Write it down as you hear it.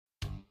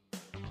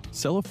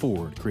Cella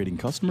Ford, creating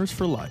customers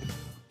for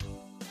life.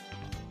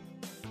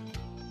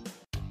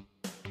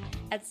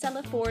 At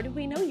Cella Ford,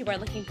 we know you are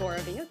looking for a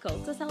vehicle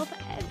to solve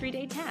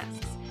everyday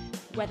tasks.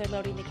 Whether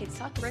loading the kids'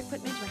 soccer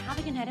equipment or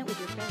having a night out with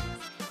your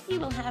friends, you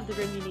will have the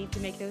room you need to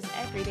make those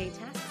everyday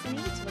tasks you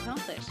need to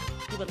accomplish.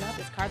 You will love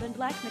this carbon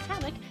black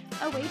metallic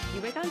 08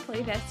 Buick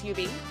Enclave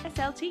SUV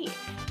SLT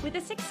with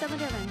a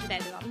 6-cylinder engine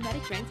and an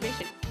automatic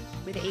transmission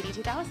with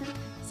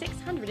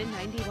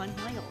 82,691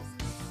 miles.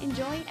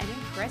 Enjoy an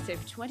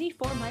impressive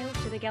 24 miles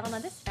to the gallon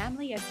on this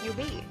family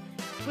SUV.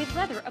 With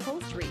leather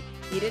upholstery,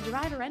 heated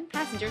driver and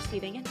passenger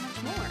seating, and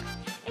much more.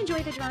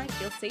 Enjoy the drive,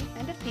 feel safe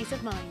and at peace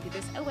of mind with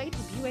this 08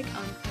 Buick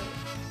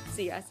Enclave.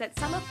 See us at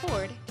Cella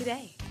Ford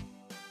today.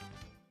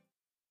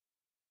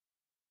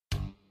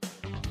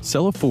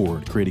 Cella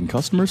Ford, creating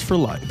customers for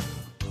life.